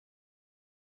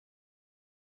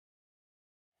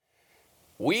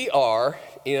We are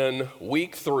in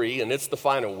week 3, and it's the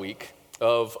final week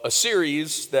of a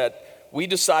series that we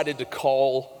decided to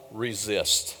call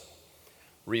Resist.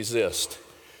 Resist.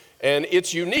 And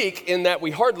it's unique in that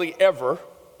we hardly ever,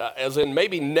 as in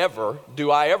maybe never, do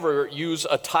I ever use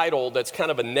a title that's kind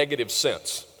of a negative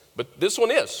sense. But this one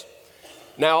is.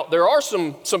 Now, there are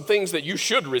some things that you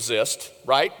should resist,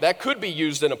 right? That could be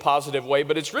used in a positive way,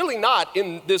 but it's really not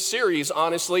in this series,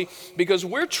 honestly, because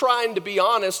we're trying to be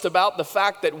honest about the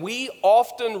fact that we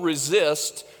often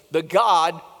resist the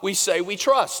God we say we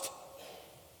trust.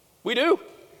 We do.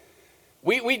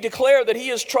 We declare that He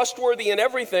is trustworthy in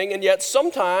everything, and yet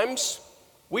sometimes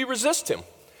we resist Him.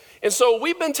 And so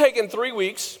we've been taking 3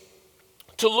 weeks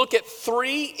to look at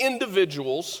 3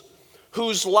 individuals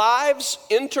whose lives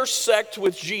intersect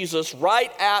with Jesus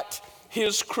right at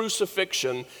His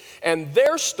crucifixion, and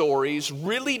their stories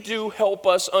really do help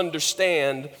us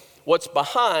understand what's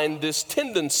behind this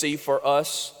tendency for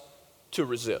us to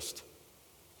resist.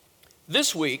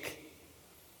 This week,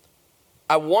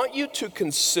 I want you to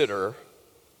consider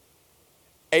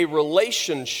a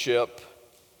relationship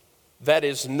that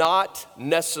is not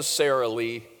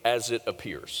necessarily as it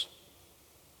appears.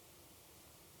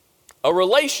 A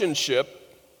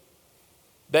relationship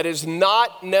that is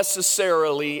not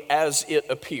necessarily as it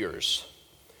appears.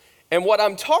 And what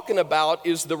I'm talking about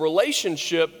is the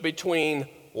relationship between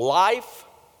life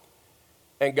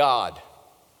and God.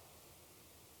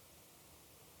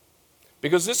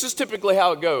 Because this is typically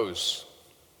how it goes.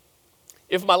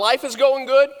 If my life is going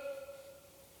good,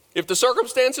 if the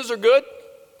circumstances are good,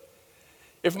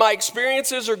 if my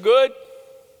experiences are good,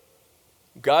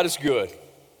 God is good.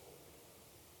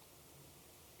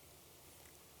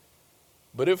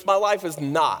 But if my life is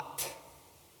not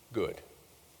good,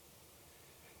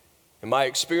 and my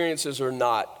experiences are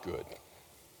not good,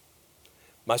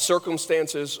 my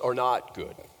circumstances are not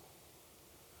good,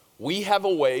 we have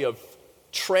a way of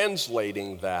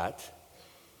translating that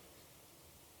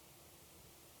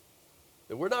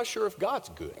we're not sure if God's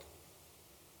good.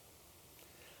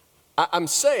 I'm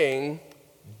saying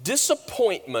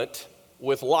disappointment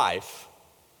with life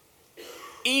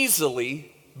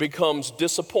easily becomes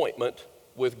disappointment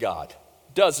with God,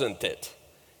 doesn't it?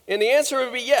 And the answer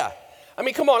would be yeah. I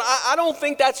mean, come on, I don't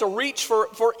think that's a reach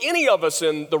for any of us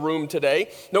in the room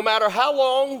today. No matter how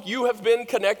long you have been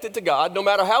connected to God, no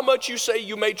matter how much you say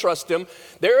you may trust Him,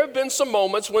 there have been some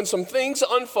moments when some things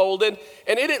unfolded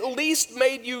and it at least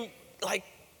made you like,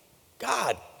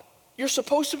 God, you're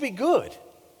supposed to be good.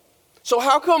 So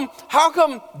how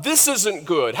come this isn't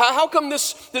good? How come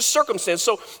this circumstance?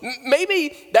 So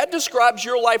maybe that describes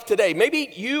your life today.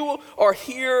 Maybe you are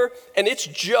here and it's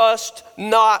just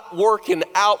not working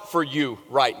out for you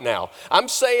right now. I'm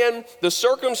saying the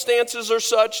circumstances are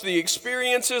such, the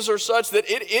experiences are such that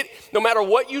it no matter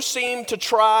what you seem to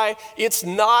try, it's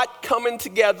not coming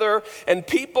together, and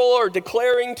people are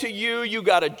declaring to you, you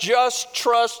got to just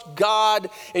trust God.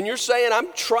 And you're saying,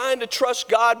 I'm trying to trust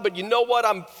God, but you know what?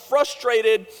 I'm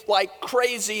frustrated like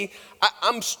crazy.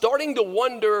 I'm starting to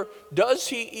wonder, does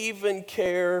He even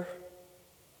care?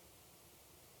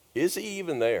 Is He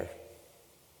even there?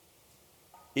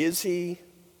 Is He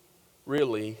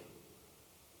really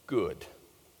good?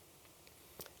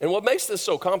 And what makes this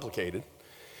so complicated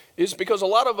is because a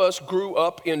lot of us grew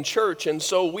up in church, and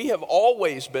so we have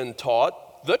always been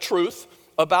taught the truth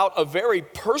about a very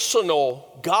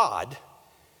personal God,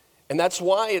 and that's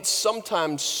why it's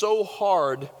sometimes so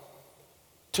hard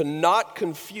to not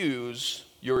confuse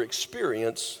your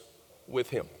experience with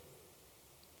Him.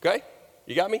 Okay?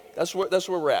 You got me? That's where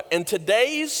we're at. And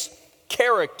today's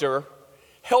character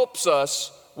helps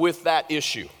us with that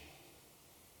issue.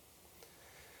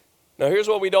 Now, here's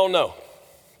what we don't know.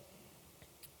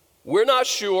 We're not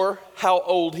sure how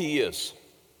old He is.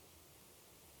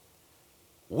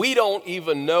 We don't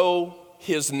even know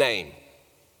His name.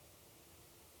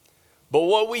 But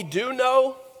what we do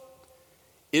know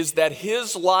is that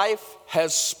His life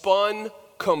has spun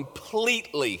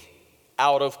completely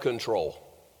out of control.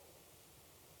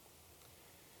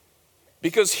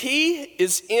 Because He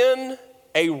is in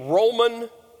a Roman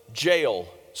jail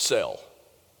cell,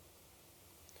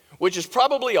 which is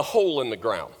probably a hole in the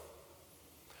ground.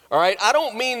 All right, I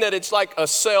don't mean that it's like a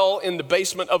cell in the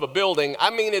basement of a building. I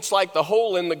mean it's like the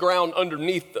hole in the ground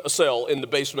underneath a cell in the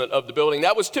basement of the building.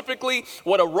 That was typically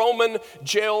what a Roman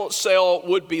jail cell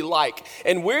would be like.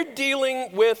 And we're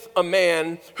dealing with a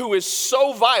man who is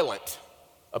so violent,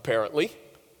 apparently,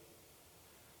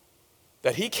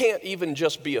 that he can't even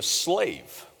just be a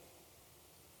slave.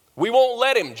 We won't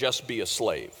let him just be a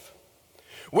slave.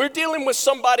 We're dealing with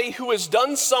somebody who has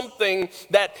done something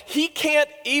that he can't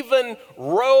even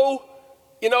row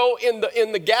in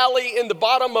the galley in the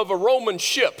bottom of a Roman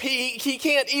ship. He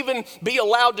can't even be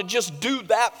allowed to just do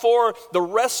that for the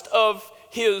rest of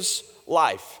his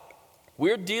life.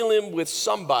 We're dealing with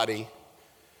somebody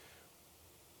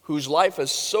whose life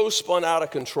is so spun out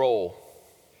of control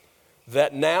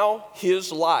that now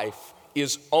his life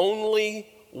is only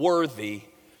worthy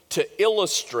to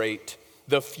illustrate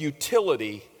the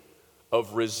futility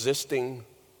of resisting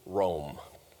Rome.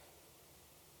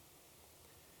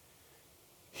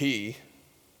 He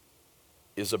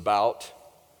is about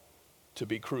to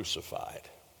be crucified.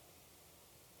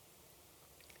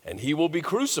 And he will be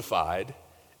crucified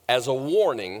as a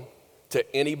warning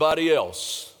to anybody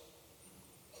else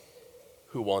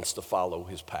who wants to follow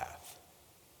his path.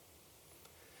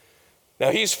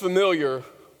 Now, he's familiar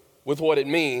with what it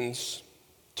means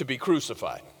to be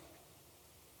crucified.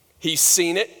 He's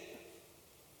seen it.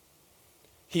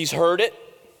 He's heard it.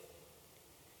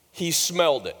 He's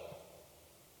smelled it.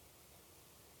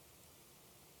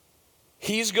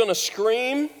 He's going to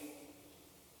scream.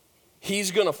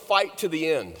 He's going to fight to the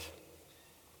end.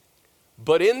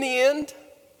 But in the end,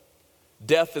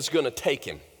 death is going to take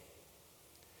him.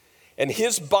 And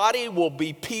his body will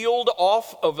be peeled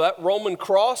off of that Roman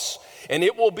cross, and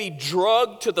it will be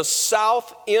dragged to the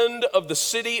south end of the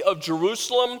city of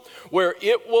Jerusalem, where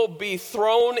it will be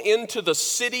thrown into the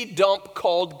city dump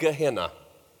called Gehenna.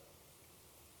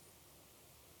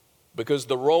 Because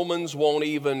the Romans won't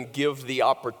even give the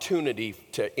opportunity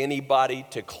to anybody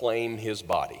to claim his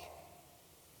body.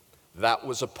 That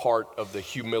was a part of the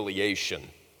humiliation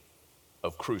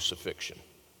of crucifixion.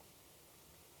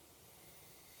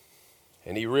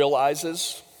 And he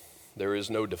realizes there is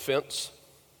no defense.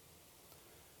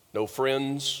 No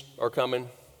friends are coming.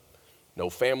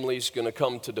 No family's going to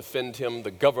come to defend him.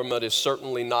 The government is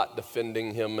certainly not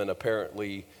defending him, and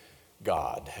apparently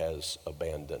God has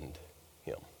abandoned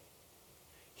him.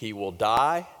 He will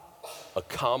die a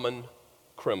common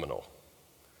criminal,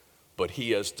 but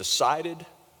he has decided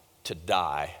to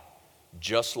die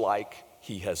just like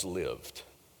he has lived,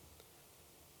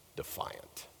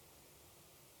 defiant.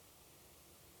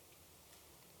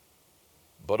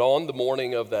 But on the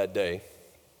morning of that day,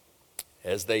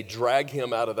 as they drag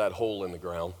him out of that hole in the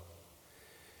ground,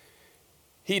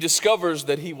 he discovers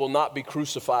that he will not be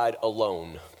crucified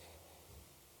alone.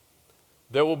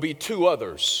 There will be two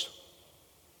others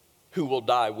who will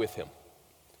die with him.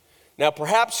 Now,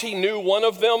 perhaps he knew one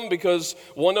of them because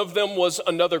one of them was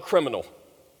another criminal.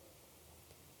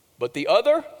 But the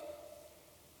other,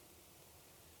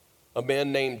 a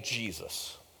man named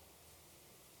Jesus,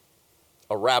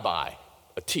 a rabbi,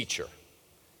 a teacher.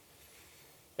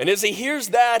 And as he hears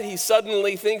that, he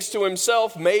suddenly thinks to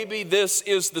himself, maybe this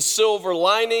is the silver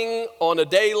lining on a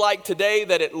day like today,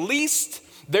 that at least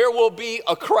there will be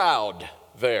a crowd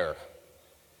there,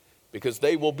 because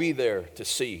they will be there to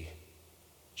see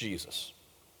Jesus.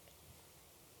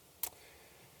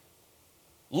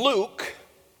 Luke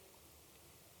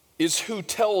is who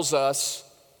tells us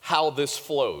how this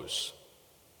flows.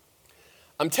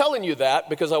 I'm telling you that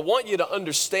because I want you to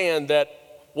understand that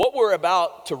what we're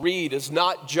about to read is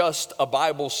not just a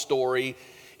Bible story.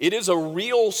 It is a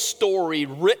real story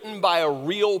written by a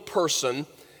real person.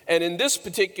 And in this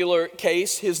particular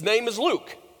case, his name is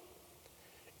Luke.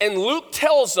 And Luke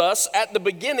tells us at the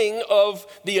beginning of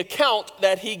the account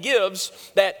that he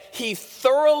gives that he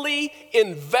thoroughly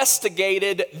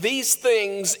investigated these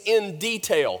things in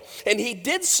detail. And he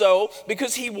did so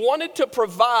because he wanted to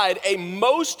provide a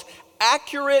most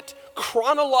accurate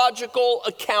chronological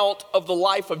account of the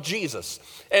life of Jesus.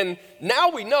 And now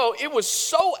we know it was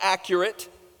so accurate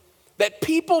that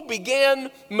people began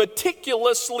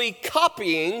meticulously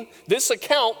copying this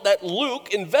account that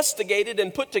Luke investigated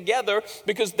and put together,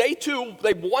 because they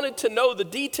wanted to know the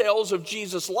details of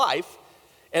Jesus' life.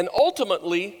 And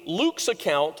ultimately, Luke's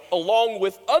account, along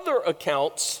with other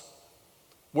accounts,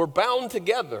 were bound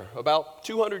together about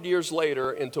 200 years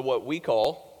later into what we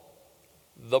call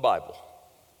the Bible.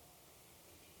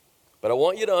 But I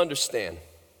want you to understand,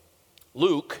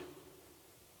 Luke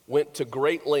went to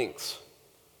great lengths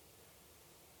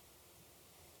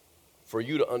for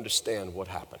you to understand what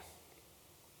happened.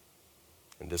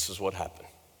 And this is what happened.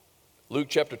 Luke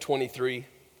chapter 23,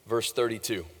 verse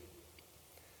 32.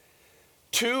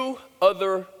 2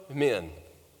 other men,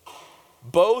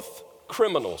 both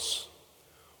criminals,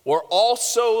 were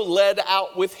also led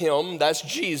out with him, that's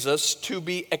Jesus, to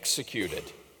be executed.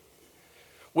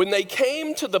 When they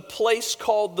came to the place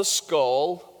called the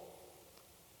Skull,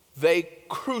 they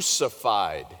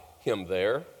crucified him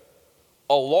there,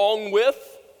 along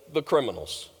with the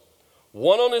criminals,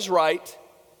 one on his right,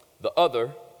 the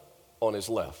other on his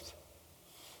left.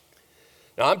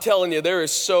 Now, I'm telling you, there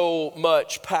is so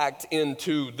much packed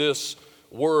into this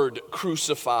word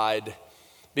crucified,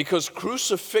 because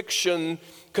crucifixion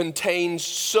contains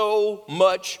so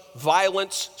much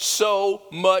violence, so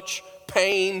much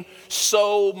pain,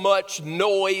 so much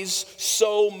noise,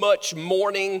 so much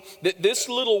mourning, that this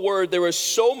little word, there is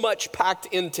so much packed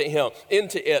into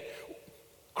it.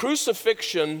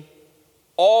 Crucifixion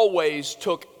always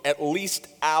took at least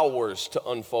hours to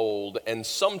unfold, and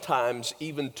sometimes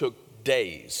even took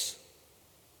days.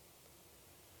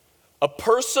 A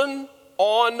person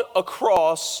on a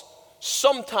cross,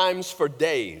 sometimes for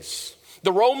days.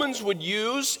 The Romans would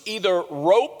use either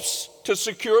ropes to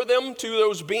secure them to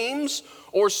those beams,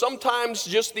 or sometimes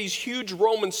just these huge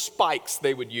Roman spikes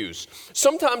they would use.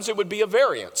 Sometimes it would be a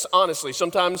variance, honestly.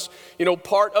 Sometimes,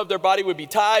 part of their body would be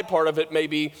tied, part of it may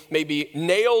be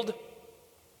nailed.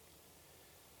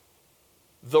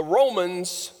 The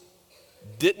Romans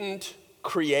didn't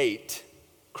create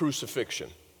crucifixion,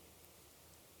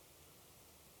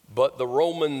 but the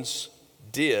Romans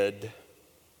did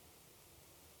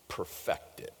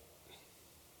perfect it.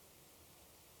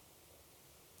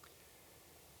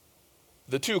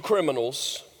 The two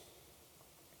criminals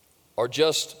are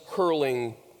just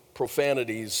hurling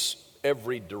profanities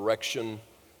every direction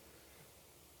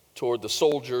toward the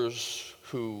soldiers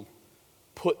who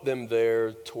put them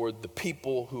there, toward the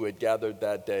people who had gathered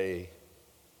that day.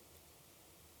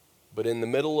 But in the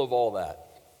middle of all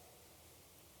that,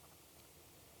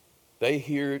 they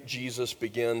hear Jesus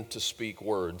begin to speak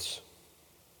words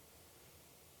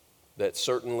that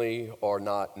certainly are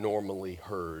not normally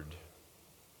heard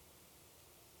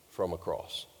from a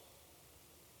cross.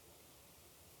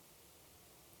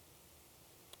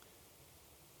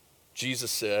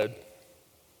 Jesus said,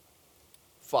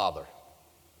 "Father."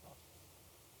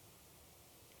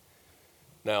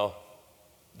 Now,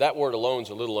 that word alone is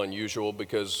a little unusual,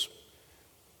 because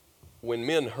when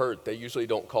men hurt, they usually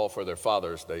don't call for their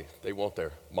fathers, they want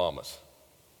their mamas.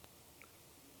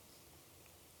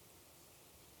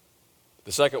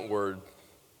 The second word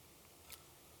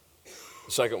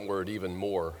even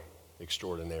more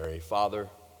extraordinary. Father,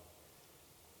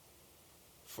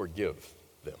 forgive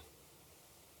them.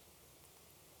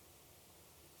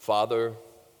 Father,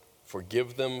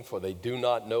 forgive them, for they do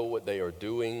not know what they are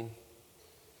doing.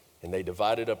 And they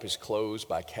divided up his clothes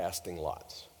by casting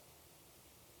lots.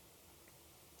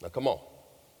 Now come on.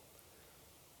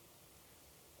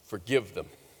 Forgive them.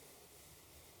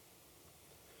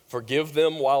 Forgive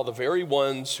them while the very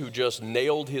ones who just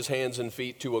nailed his hands and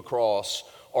feet to a cross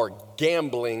are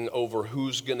gambling over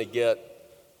who's going to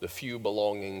get the few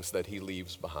belongings that he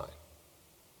leaves behind.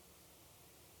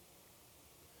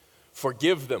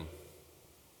 Forgive them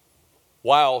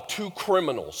while two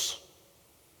criminals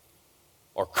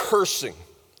are cursing,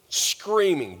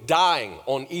 screaming, dying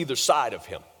on either side of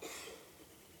him.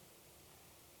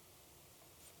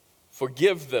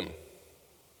 Forgive them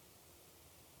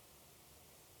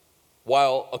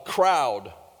while a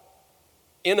crowd,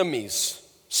 enemies,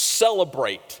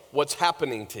 celebrate what's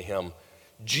happening to him.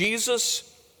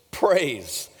 Jesus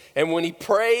prays. And when he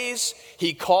prays,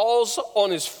 he calls on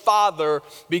his Father,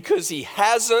 because he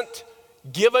hasn't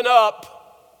given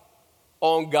up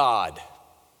on God.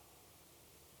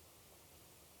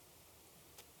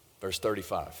 Verse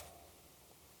 35.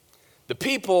 The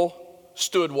people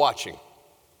stood watching.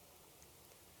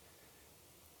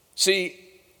 See,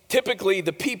 typically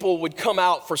the people would come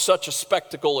out for such a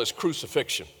spectacle as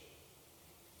crucifixion,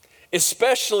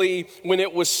 especially when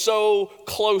it was so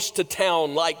close to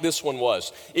town like this one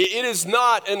was. It is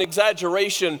not an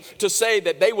exaggeration to say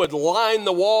that they would line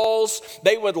the walls,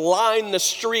 they would line the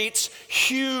streets.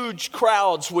 Huge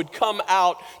crowds would come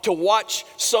out to watch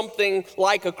something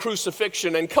like a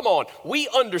crucifixion. And come on, we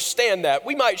understand that.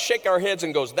 We might shake our heads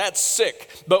and go, "That's sick."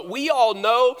 But we all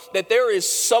know that there is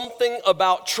something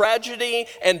about tragedy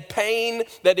and pain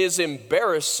that is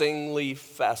embarrassingly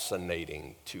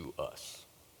fascinating to us.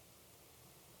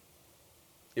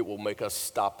 It will make us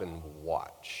stop and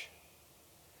watch.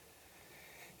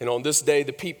 And on this day,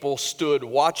 the people stood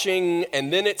watching,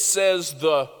 and then it says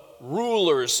the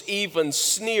rulers even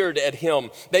sneered at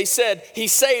him. They said, "He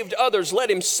saved others,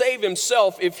 let him save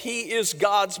himself if he is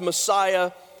God's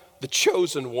Messiah, the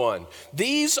chosen one."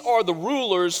 These are the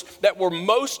rulers that were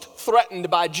most threatened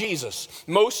by Jesus,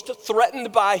 most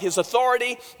threatened by his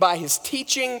authority, by his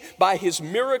teaching, by his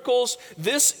miracles.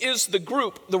 This is the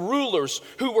group, the rulers,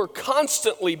 who were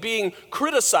constantly being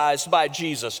criticized by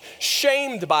Jesus,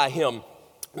 shamed by him,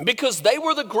 because they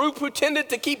were the group who tended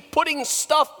to keep putting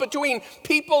stuff between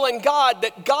people and God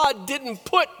that God didn't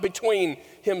put between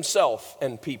himself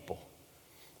and people.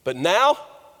 But now,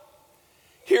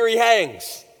 here he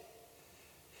hangs.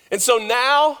 And so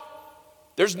now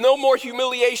there's no more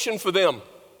humiliation for them.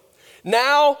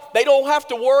 Now they don't have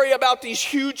to worry about these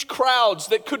huge crowds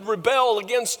that could rebel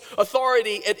against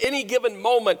authority at any given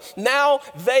moment. Now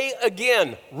they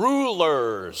again,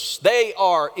 rulers, they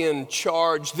are in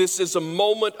charge. This is a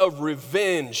moment of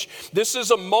revenge. This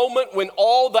is a moment when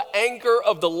all the anger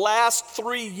of the last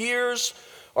 3 years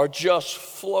are just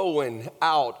flowing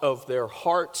out of their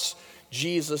hearts.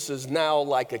 Jesus is now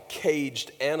like a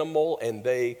caged animal, and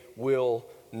they will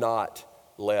not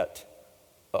let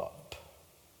up.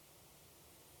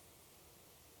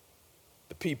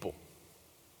 The people,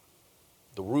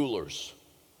 the rulers,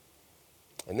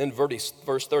 and then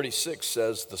verse 36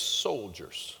 says the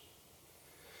soldiers.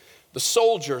 The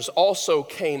soldiers also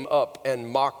came up and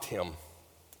mocked him.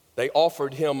 They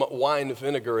offered him wine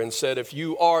vinegar and said, "If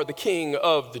you are the king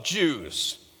of the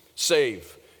Jews,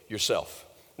 save yourself."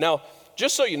 Now,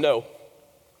 just so you know,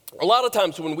 a lot of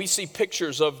times when we see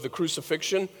pictures of the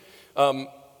crucifixion,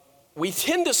 we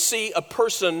tend to see a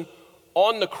person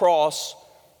on the cross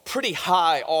pretty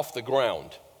high off the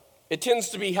ground. It tends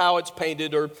to be how it's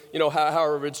painted, or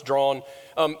however it's drawn.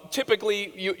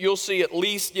 Typically, you'll see at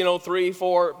least 3,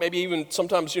 4, maybe even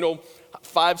sometimes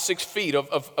 5, 6 feet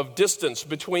of distance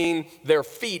between their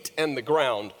feet and the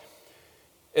ground.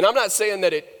 And I'm not saying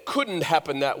that it couldn't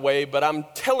happen that way, but I'm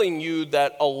telling you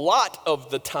that a lot of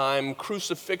the time,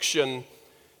 crucifixion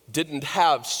didn't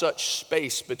have such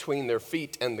space between their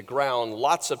feet and the ground.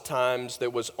 Lots of times there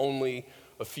was only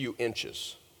a few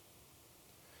inches.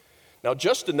 Now,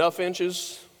 just enough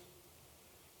inches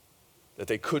that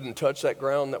they couldn't touch that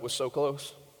ground that was so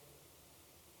close.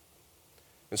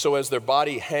 And so as their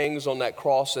body hangs on that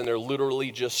cross and they're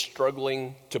literally just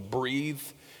struggling to breathe,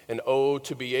 and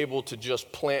to be able to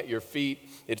just plant your feet,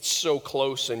 it's so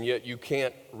close and yet you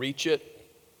can't reach it.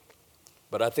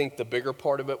 But I think the bigger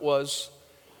part of it was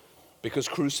because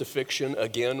crucifixion,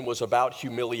 again, was about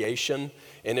humiliation.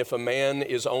 And if a man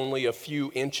is only a few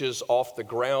inches off the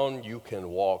ground, you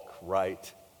can walk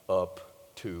right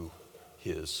up to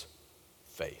his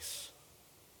face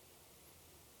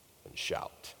and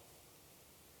shout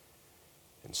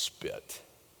and spit.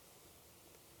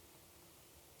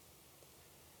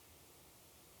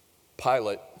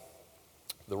 Pilate,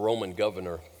 the Roman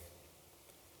governor,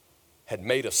 had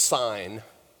made a sign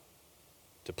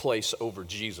to place over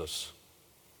Jesus.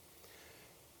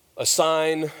 A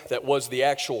sign that was the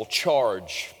actual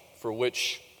charge for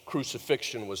which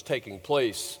crucifixion was taking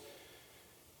place.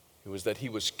 It was that he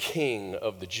was king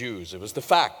of the Jews. It was the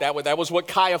fact. That was what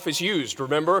Caiaphas used,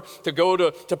 remember? To go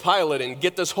to Pilate and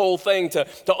get this whole thing to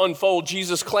unfold.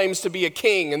 Jesus claims to be a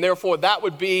king, and therefore that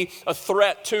would be a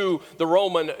threat to the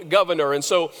Roman governor. And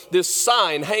so this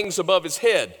sign hangs above his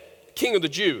head, King of the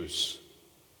Jews.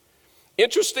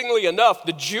 Interestingly enough,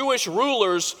 the Jewish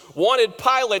rulers wanted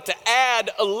Pilate to add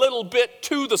a little bit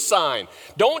to the sign.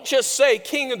 Don't just say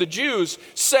King of the Jews,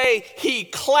 say he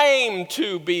claimed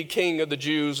to be King of the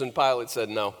Jews. And Pilate said,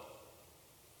 no,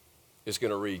 it's going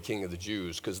to read King of the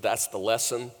Jews because that's the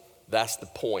lesson, that's the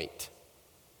point.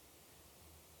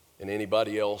 And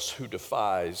anybody else who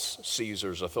defies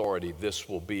Caesar's authority, this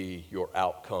will be your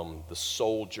outcome. The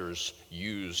soldiers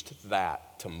used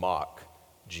that to mock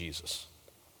Jesus.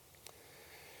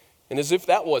 And as if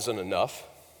that wasn't enough,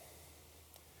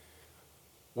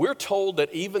 we're told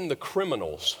that even the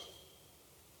criminals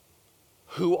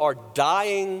who are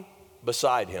dying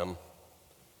beside him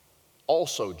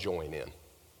also join in.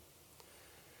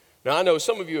 Now, I know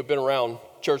some of you have been around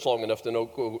church long enough to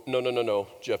know, no,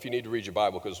 Jeff, you need to read your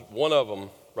Bible, because one of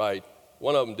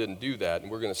them didn't do that, and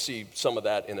we're going to see some of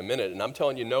that in a minute. And I'm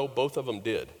telling you, no, both of them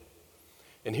did.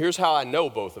 And here's how I know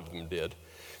both of them did.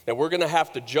 Now, we're going to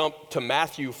have to jump to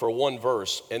Matthew for one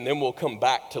verse, and then we'll come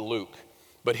back to Luke.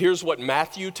 But here's what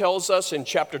Matthew tells us in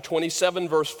chapter 27,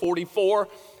 verse 44.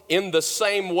 In the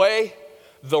same way,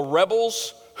 the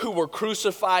rebels who were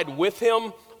crucified with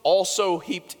him also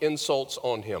heaped insults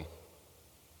on him.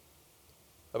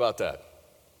 How about that?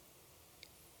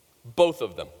 Both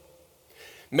of them.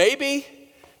 Maybe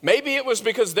it was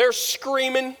because they're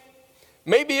screaming.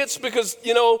 Maybe it's because,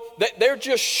 that they're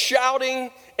just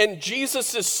shouting and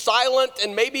Jesus is silent,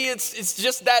 and maybe it's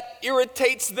just that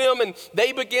irritates them and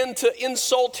they begin to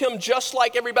insult him just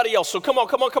like everybody else. So come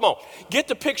on. Get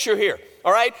the picture here,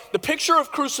 all right? The picture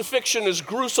of crucifixion is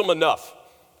gruesome enough.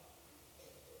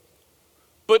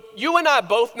 But you and I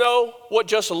both know what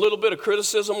just a little bit of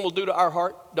criticism will do to our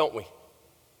heart, don't we?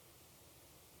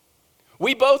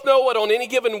 We both know what on any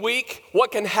given week,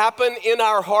 what can happen in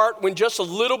our heart when just a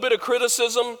little bit of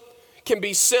criticism can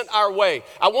be sent our way.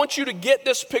 I want you to get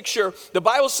this picture. The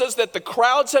Bible says that the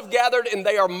crowds have gathered and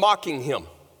they are mocking him.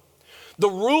 The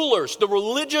rulers, the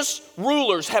religious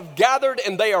rulers have gathered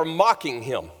and they are mocking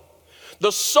him.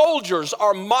 The soldiers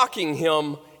are mocking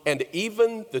him, and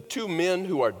even the two men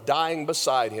who are dying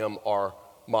beside him are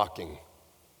mocking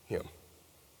him.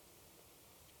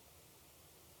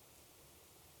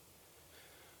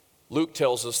 Luke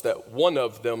tells us that one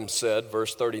of them said,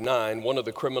 verse 39, one of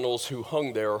the criminals who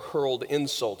hung there hurled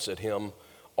insults at him.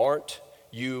 Aren't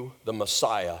you the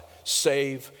Messiah?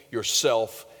 Save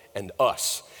yourself and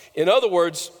us. In other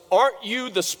words, aren't you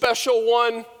the special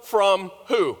one from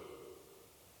who?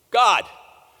 God.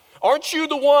 Aren't you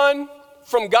the one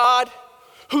from God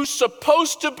who's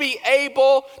supposed to be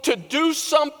able to do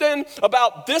something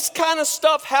about this kind of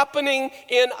stuff happening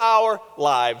in our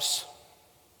lives?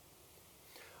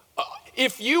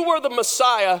 If you were the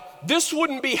Messiah, this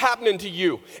wouldn't be happening to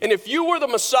you. And if you were the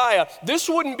Messiah, this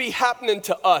wouldn't be happening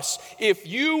to us. If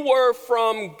you were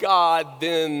from God,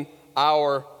 then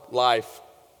our life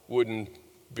wouldn't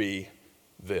be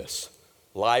this.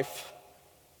 Life,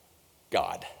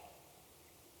 God.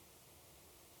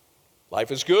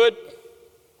 Life is good,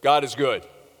 God is good.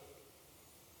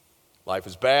 Life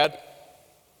is bad,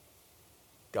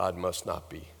 God must not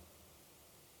be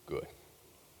good.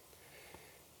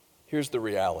 Here's the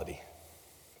reality.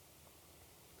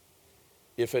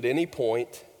 If at any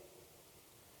point,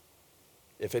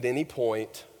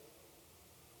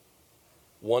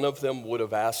 one of them would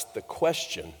have asked the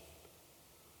question,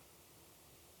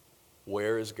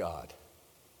 where is God?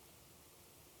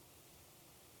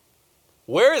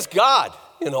 Where is God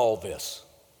in all this?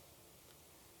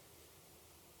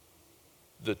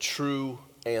 The true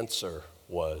answer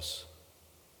was,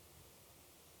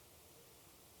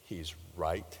 He's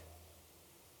right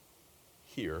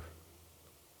here,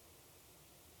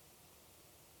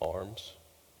 arms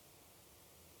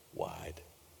wide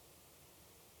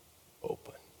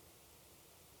open.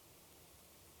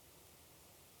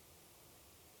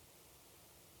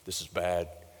 This is bad,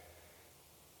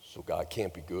 so God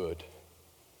can't be good.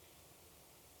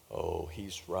 Oh,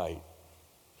 He's right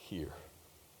here,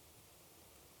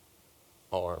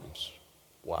 arms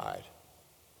wide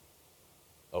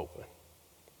open.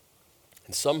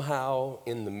 And somehow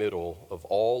in the middle of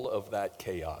all of that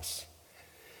chaos,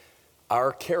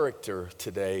 our character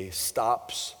today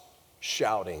stops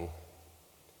shouting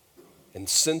and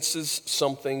senses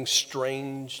something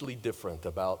strangely different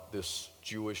about this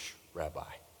Jewish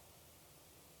rabbi.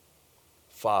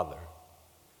 Father,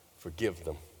 forgive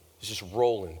them. It's just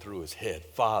rolling through his head.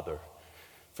 Father,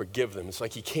 forgive them. It's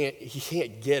like he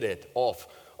can't get it off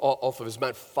of his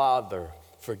mind. Father,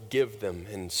 forgive them.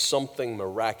 And something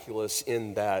miraculous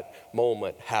in that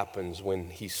moment happens when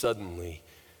he suddenly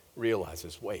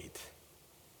realizes, wait,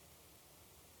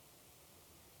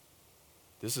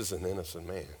 this is an innocent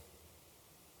man.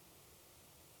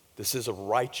 This is a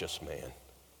righteous man.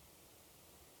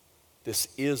 This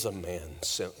is a man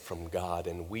sent from God,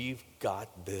 and we've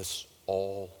got this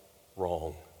all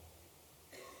wrong.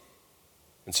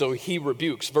 And so he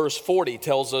rebukes. Verse 40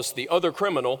 tells us the other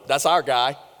criminal, that's our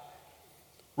guy,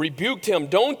 rebuked him.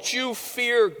 Don't you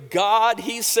fear God,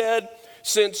 he said,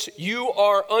 since you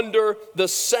are under the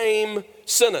same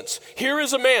sentence. Here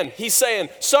is a man, he's saying,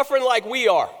 suffering like we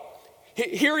are.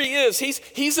 Here he is.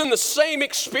 He's in the same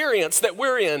experience that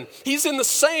we're in. He's in the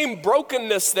same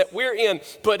brokenness that we're in.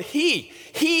 But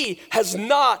he has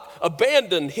not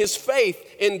abandoned his faith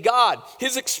in God.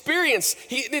 His experience,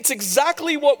 it's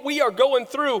exactly what we are going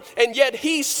through. And yet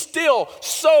he still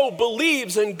so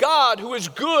believes in God who is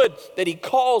good that he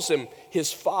calls him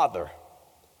his Father.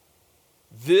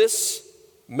 This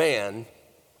man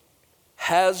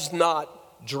has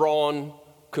not drawn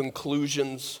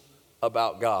conclusions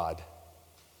about God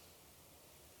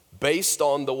based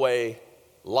on the way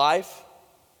life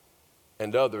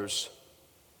and others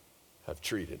have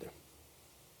treated him.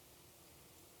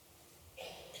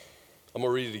 I'm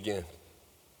going to read it again.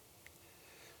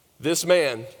 This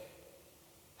man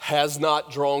has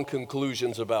not drawn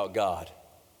conclusions about God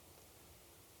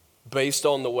based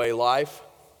on the way life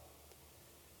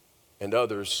and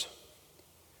others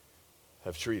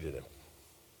have treated him.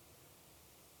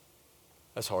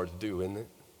 That's hard to do, isn't it?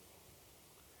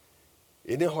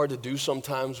 Isn't it hard to do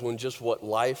sometimes when just what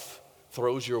life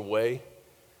throws your way,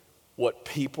 what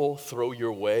people throw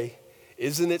your way?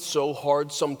 Isn't it so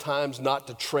hard sometimes not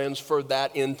to transfer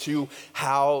that into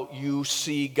how you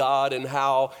see God and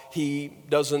how He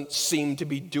doesn't seem to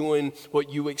be doing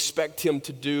what you expect Him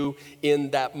to do in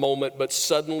that moment? But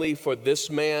suddenly for this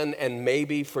man and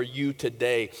maybe for you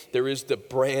today, there is the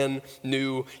brand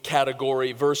new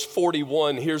category. Verse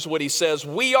 41, here's what he says: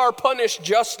 we are punished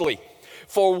justly.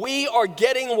 for we are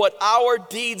getting what our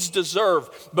deeds deserve.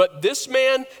 But this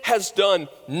man has done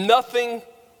nothing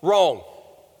wrong.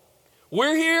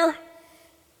 We're here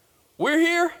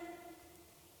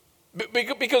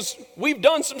because we've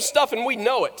done some stuff and we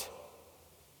know it.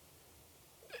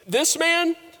 This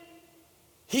man,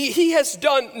 he has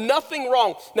done nothing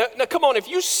wrong. Now, come on, if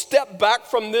you step back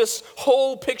from this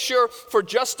whole picture for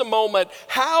just a moment,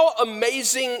 how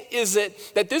amazing is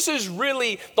it that this is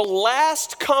really the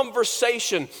last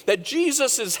conversation that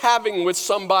Jesus is having with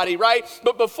somebody, right?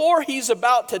 But before he's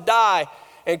about to die,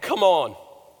 and come on,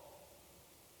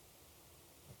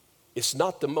 it's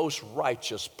not the most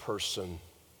righteous person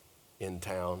in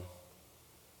town.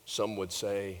 Some would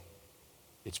say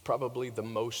it's probably the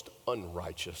most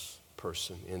unrighteous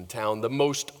person in town, the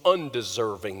most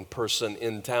undeserving person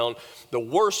in town, the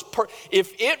worst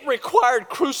if it required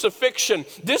crucifixion,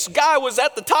 this guy was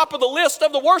at the top of the list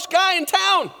of the worst guy in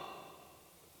town.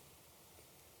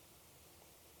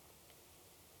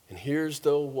 And here's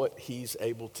though what he's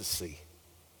able to see.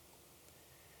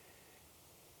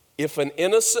 If an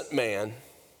innocent man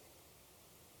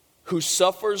who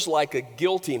suffers like a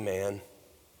guilty man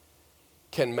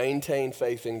can maintain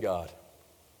faith in God,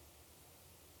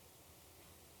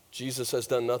 Jesus has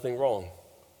done nothing wrong.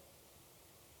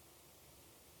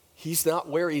 He's not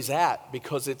where he's at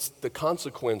because it's the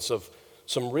consequence of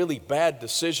some really bad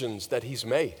decisions that he's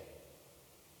made.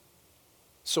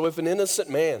 So if an innocent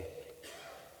man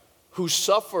who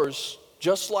suffers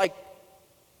just like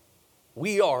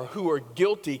we are, who are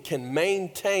guilty, can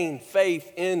maintain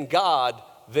faith in God,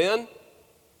 then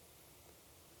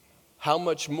how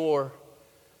much more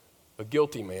a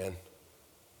guilty man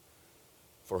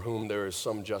for whom there is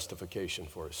some justification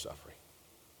for his suffering?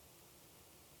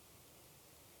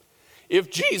 If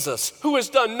Jesus, who has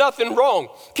done nothing wrong,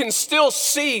 can still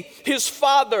see his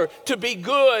Father to be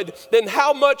good, then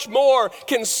how much more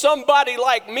can somebody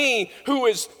like me, who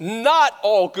is not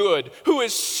all good, who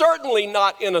is certainly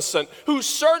not innocent, who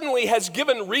certainly has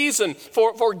given reason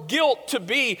for guilt to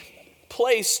be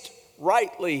placed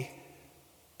rightly,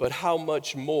 but how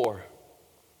much more?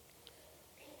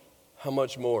 How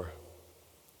much more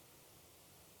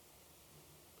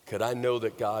could I know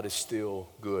that God is still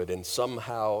good? And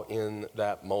somehow in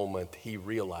that moment he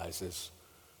realizes,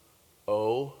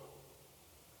 oh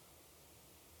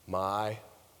my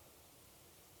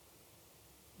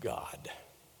God.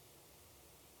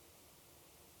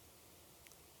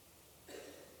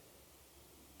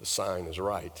 The sign is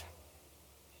right.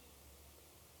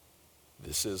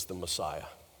 This is the Messiah.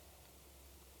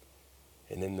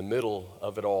 And in the middle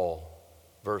of it all,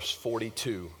 verse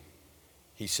 42,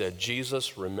 he said,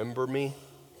 Jesus, remember me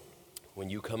when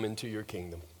you come into your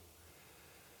kingdom.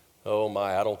 Oh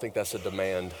my, I don't think that's a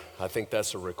demand. I think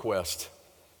that's a request.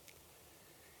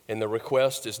 And the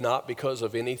request is not because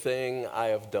of anything I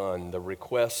have done. The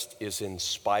request is in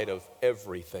spite of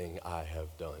everything I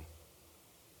have done.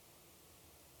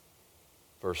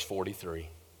 Verse 43,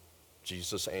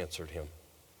 Jesus answered him,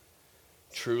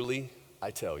 truly I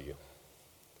tell you,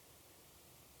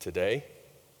 today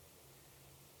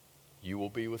you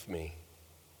will be with me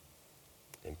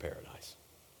in paradise.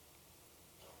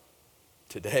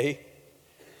 Today,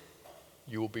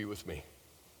 you will be with me.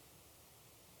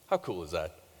 How cool is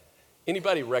that?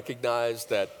 Anybody recognize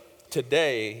that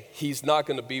today he's not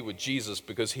going to be with Jesus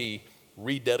because he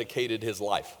rededicated his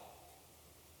life?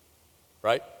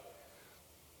 Right?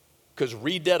 Because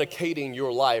rededicating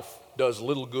your life does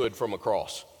little good from a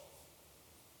cross.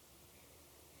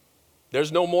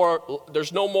 There's no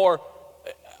more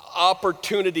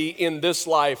opportunity in this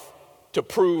life to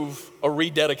prove a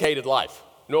rededicated life.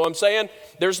 You know what I'm saying?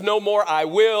 There's no more I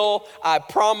will, I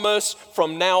promise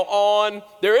from now on.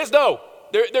 There is none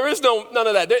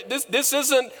of that. This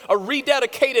isn't a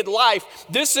rededicated life.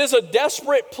 This is a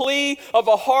desperate plea of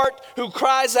a heart who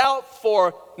cries out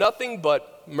for nothing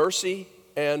but mercy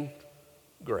and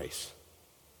grace.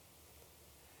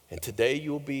 And today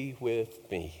you'll be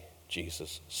with me,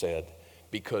 Jesus said,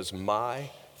 because my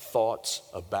thoughts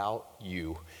about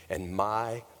you and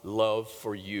my love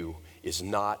for you is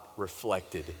not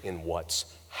reflected in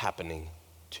what's happening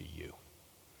to you.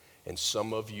 And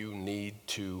some of you need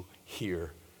to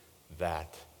hear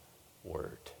that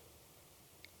word.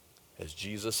 As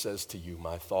Jesus says to you,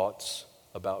 my thoughts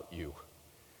about you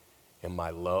and my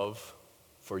love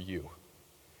for you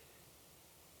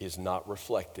is not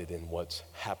reflected in what's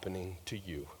happening to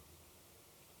you.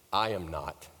 I am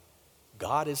not.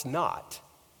 God is not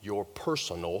your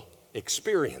personal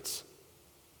experience.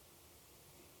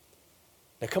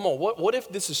 Now come on, what if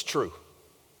this is true?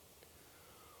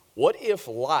 What if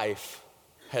life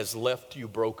has left you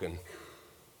broken,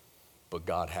 but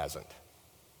God hasn't?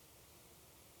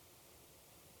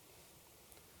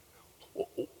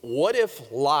 what if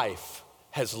life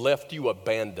has left you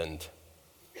abandoned,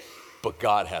 but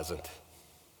God hasn't?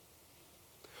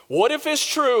 What if it's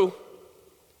true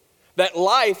that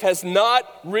life has not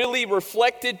really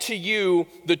reflected to you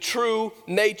the true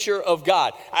nature of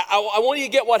God? I want you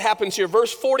to get what happens here.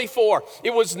 Verse 44,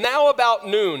 it was now about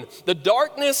noon. The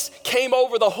darkness came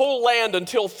over the whole land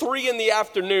until 3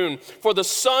 p.m, for the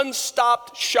sun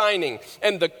stopped shining,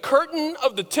 and the curtain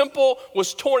of the temple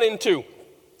was torn in two.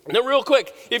 Now, real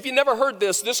quick, if you never heard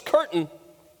this curtain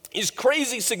is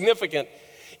crazy significant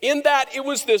in that it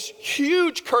was this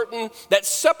huge curtain that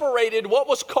separated what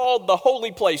was called the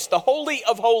holy place, the Holy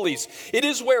of Holies. It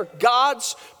is where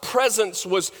God's presence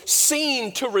was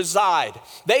seen to reside.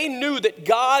 They knew that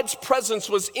God's presence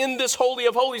was in this Holy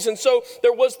of Holies, and so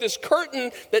there was this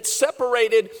curtain that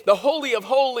separated the Holy of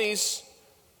Holies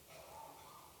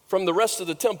from the rest of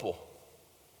the temple.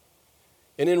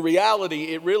 And in reality,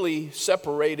 it really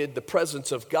separated the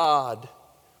presence of God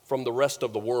from the rest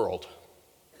of the world.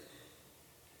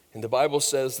 And the Bible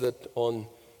says that on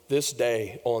this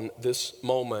day, on this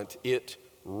moment, it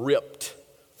ripped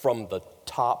from the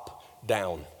top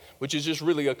down, which is just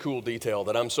really a cool detail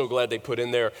that I'm so glad they put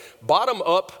in there. Bottom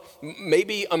up,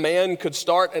 maybe a man could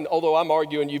start, and although I'm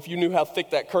arguing if you knew how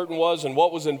thick that curtain was and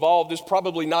what was involved, it's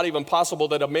probably not even possible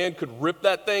that a man could rip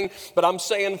that thing. But I'm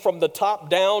saying from the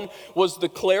top down was the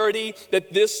clarity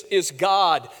that this is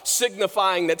God,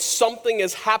 signifying that something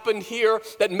has happened here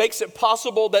that makes it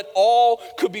possible that all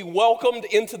could be welcomed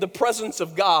into the presence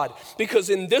of God. Because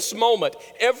in this moment,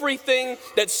 everything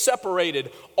that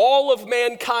separated all of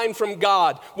mankind from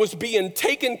God was being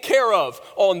taken care of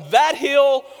on that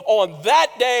hill, on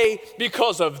that day,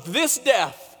 because of this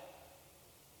death,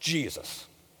 Jesus.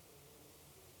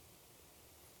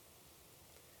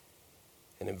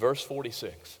 And in verse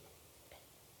 46,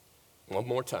 one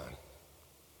more time,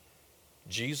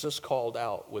 Jesus called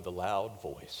out with a loud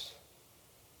voice.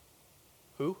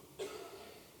 Who?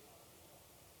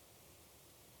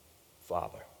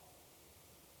 Father.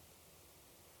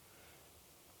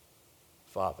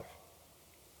 Father,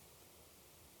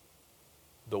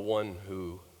 the one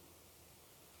who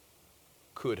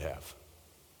could have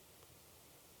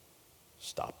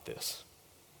stopped this.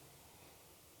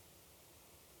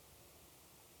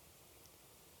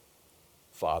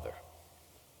 Father,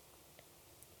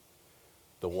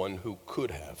 the one who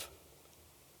could have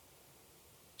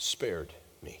spared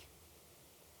me.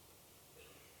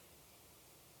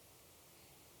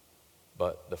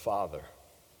 But the Father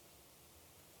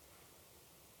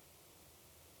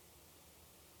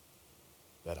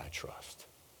that I trust.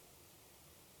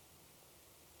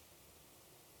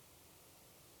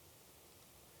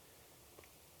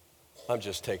 I'm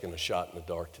just taking a shot in the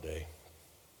dark today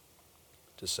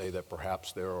to say that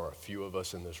perhaps there are a few of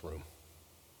us in this room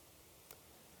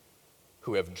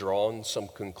who have drawn some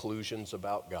conclusions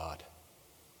about God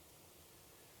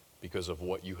because of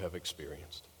what you have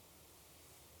experienced.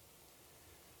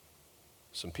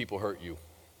 Some people hurt you,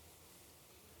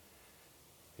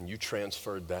 and you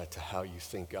transferred that to how you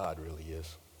think God really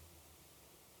is.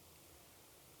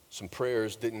 Some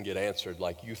prayers didn't get answered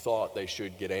like you thought they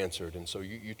should get answered, and so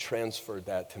you transferred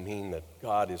that to mean that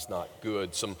God is not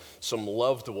good. Some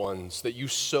loved ones that you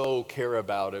so care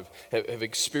about have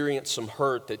experienced some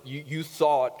hurt that you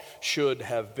thought should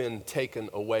have been taken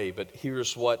away. But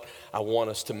here's what I want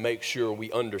us to make sure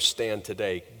we understand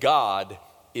today. God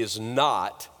is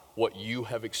not what you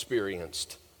have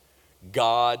experienced.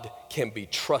 God can be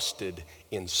trusted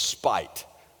in spite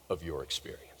of your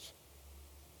experience.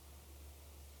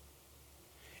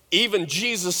 Even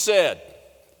Jesus said,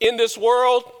 in this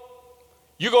world,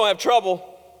 you're going to have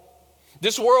trouble.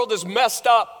 This world is messed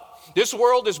up. This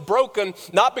world is broken,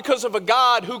 not because of a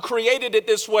God who created it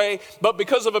this way, but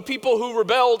because of a people who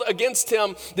rebelled against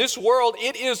him. This world,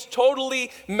 it is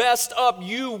totally messed up.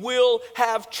 You will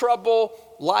have trouble.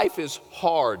 Life is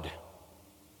hard.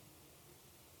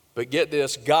 But get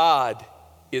this, God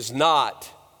is not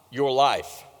your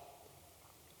life.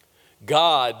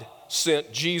 God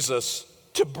sent Jesus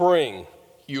to bring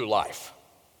you life.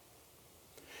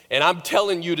 And I'm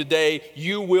telling you today,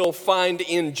 you will find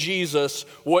in Jesus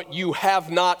what you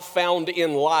have not found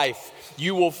in life.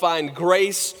 You will find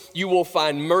grace, you will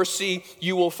find mercy,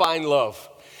 you will find love.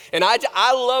 And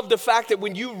I love the fact that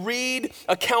when you read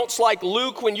accounts like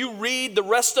Luke, when you read the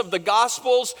rest of the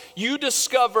Gospels, you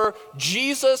discover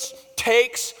Jesus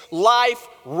takes life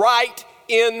right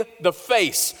in the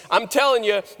face. I'm telling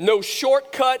you, no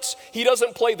shortcuts. He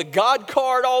doesn't play the God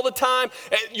card all the time.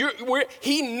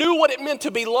 He knew what it meant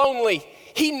to be lonely.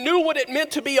 He knew what it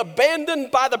meant to be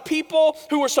abandoned by the people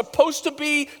who were supposed to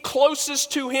be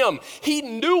closest to him. He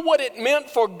knew what it meant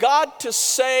for God to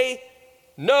say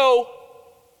no.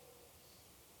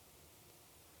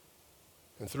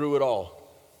 And through it all,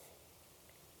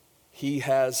 he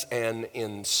has an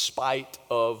in spite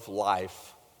of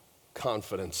life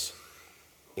confidence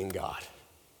in God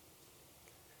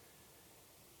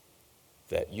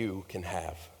that you can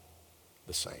have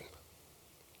the same.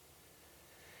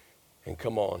 And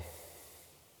come on,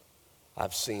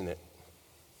 I've seen it.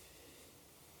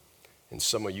 And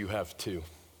some of you have too.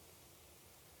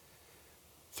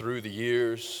 Through the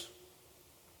years,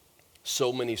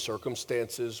 so many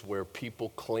circumstances where people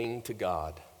cling to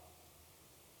God.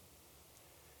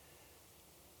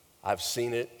 I've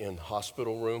seen it in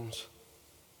hospital rooms.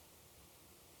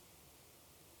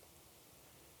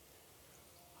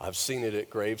 I've seen it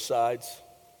at gravesides.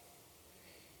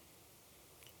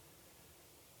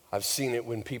 I've seen it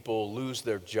when people lose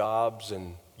their jobs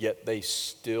and yet they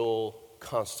still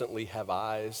constantly have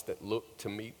eyes that look to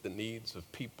meet the needs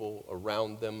of people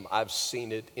around them. I've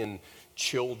seen it in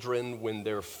children when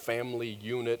their family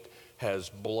unit has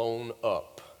blown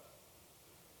up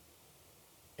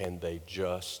and they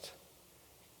just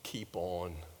keep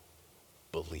on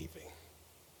believing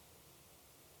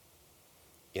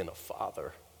in a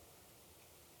Father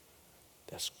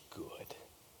that's good.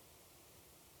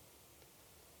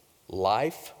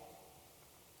 Life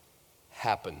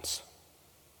happens.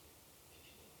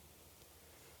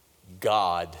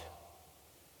 God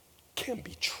can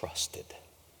be trusted.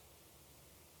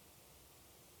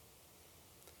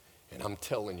 And I'm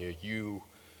telling you, you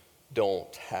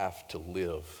don't have to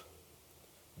live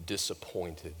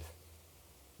disappointed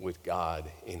with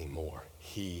God anymore.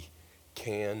 He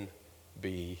can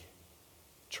be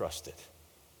trusted.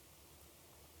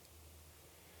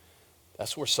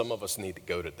 That's where some of us need to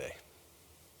go today.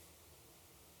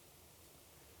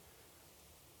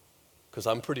 Because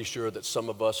I'm pretty sure that some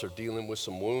of us are dealing with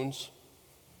some wounds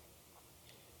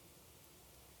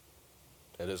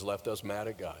that has left us mad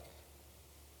at God.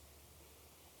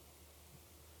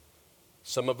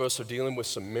 Some of us are dealing with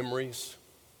some memories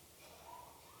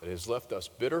that has left us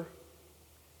bitter.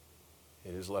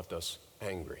 It has left us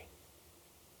angry.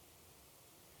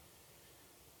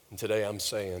 And today I'm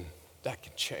saying that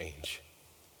can change.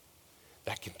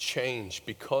 That can change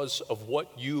because of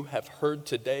what you have heard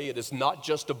today. It is not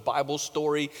just a Bible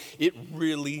story. It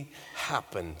really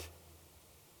happened.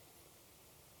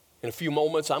 In a few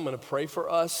moments, I'm going to pray for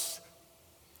us.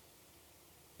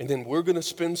 And then we're going to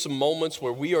spend some moments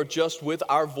where we are just with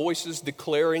our voices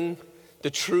declaring the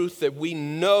truth that we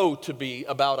know to be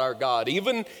about our God.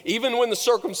 Even when the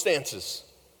circumstances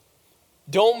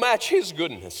don't match His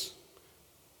goodness.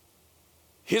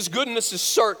 His goodness is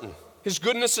certain. His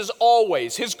goodness is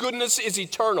always. His goodness is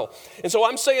eternal. And so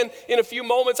I'm saying in a few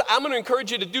moments, I'm going to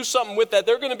encourage you to do something with that.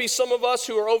 There are going to be some of us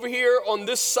who are over here on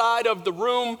this side of the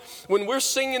room. When we're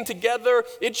singing together,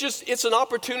 it's an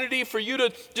opportunity for you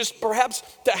to just perhaps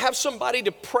to have somebody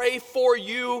to pray for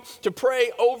you, to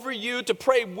pray over you, to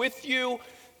pray with you.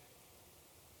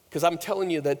 Because I'm telling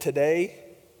you that today,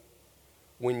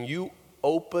 when you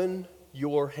open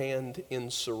your hand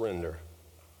in surrender,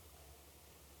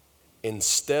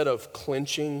 instead of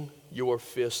clenching your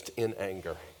fist in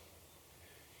anger,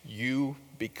 you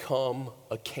become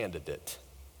a candidate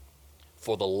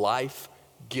for the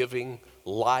life-giving,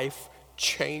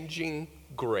 life-changing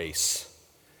grace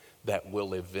that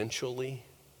will eventually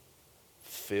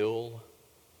fill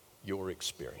your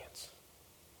experience.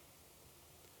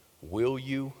 Will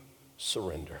you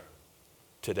surrender?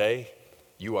 Today,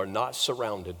 you are not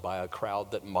surrounded by a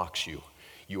crowd that mocks you.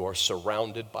 You are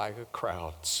surrounded by a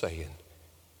crowd saying,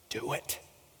 do it.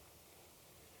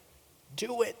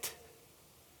 Do it.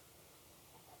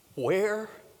 Where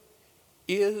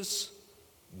is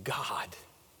God?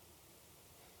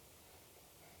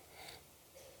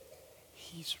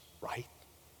 He's right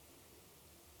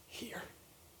here.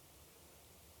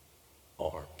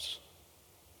 Arms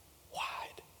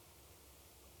wide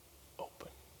open.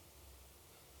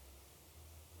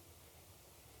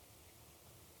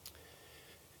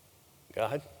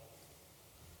 God,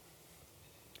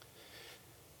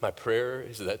 my prayer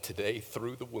is that today,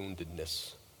 through the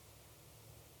woundedness,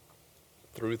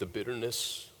 through the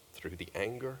bitterness, through the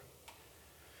anger,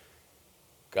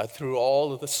 God, through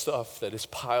all of the stuff that is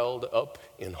piled up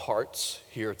in hearts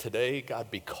here today,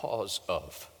 God, because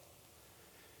of,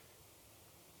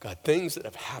 God, things that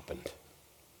have happened,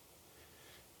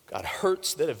 God,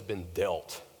 hurts that have been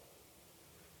dealt,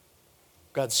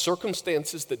 God,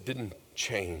 circumstances that didn't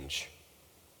change.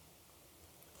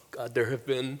 God, there have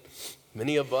been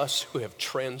many of us who have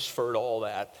transferred all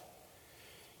that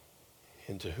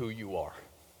into who you are.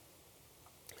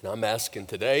 And I'm asking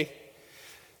today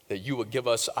that you would give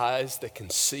us eyes that can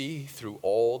see through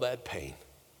all that pain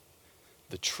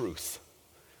the truth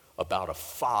about a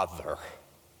Father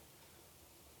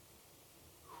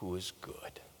who is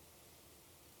good.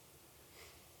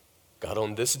 God,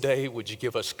 on this day, would you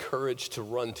give us courage to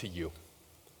run to you?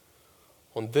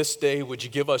 On this day, would you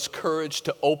give us courage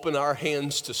to open our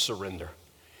hands to surrender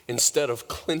instead of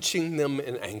clenching them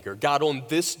in anger? God, on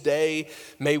this day,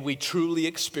 may we truly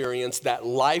experience that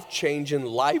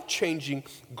life-changing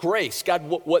grace. God,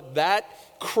 what that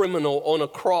criminal on a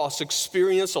cross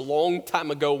experienced a long time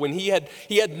ago when he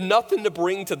had nothing to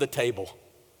bring to the table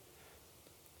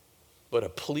but a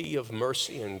plea of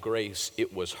mercy and grace.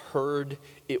 It was heard,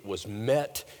 it was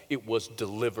met, it was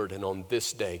delivered. And on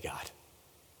this day, God,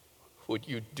 would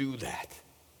you do that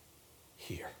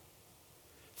here?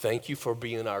 Thank you for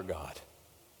being our God.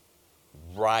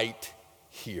 Right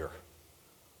here,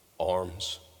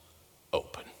 arms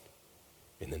open.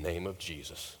 In the name of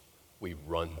Jesus, we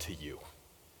run to you.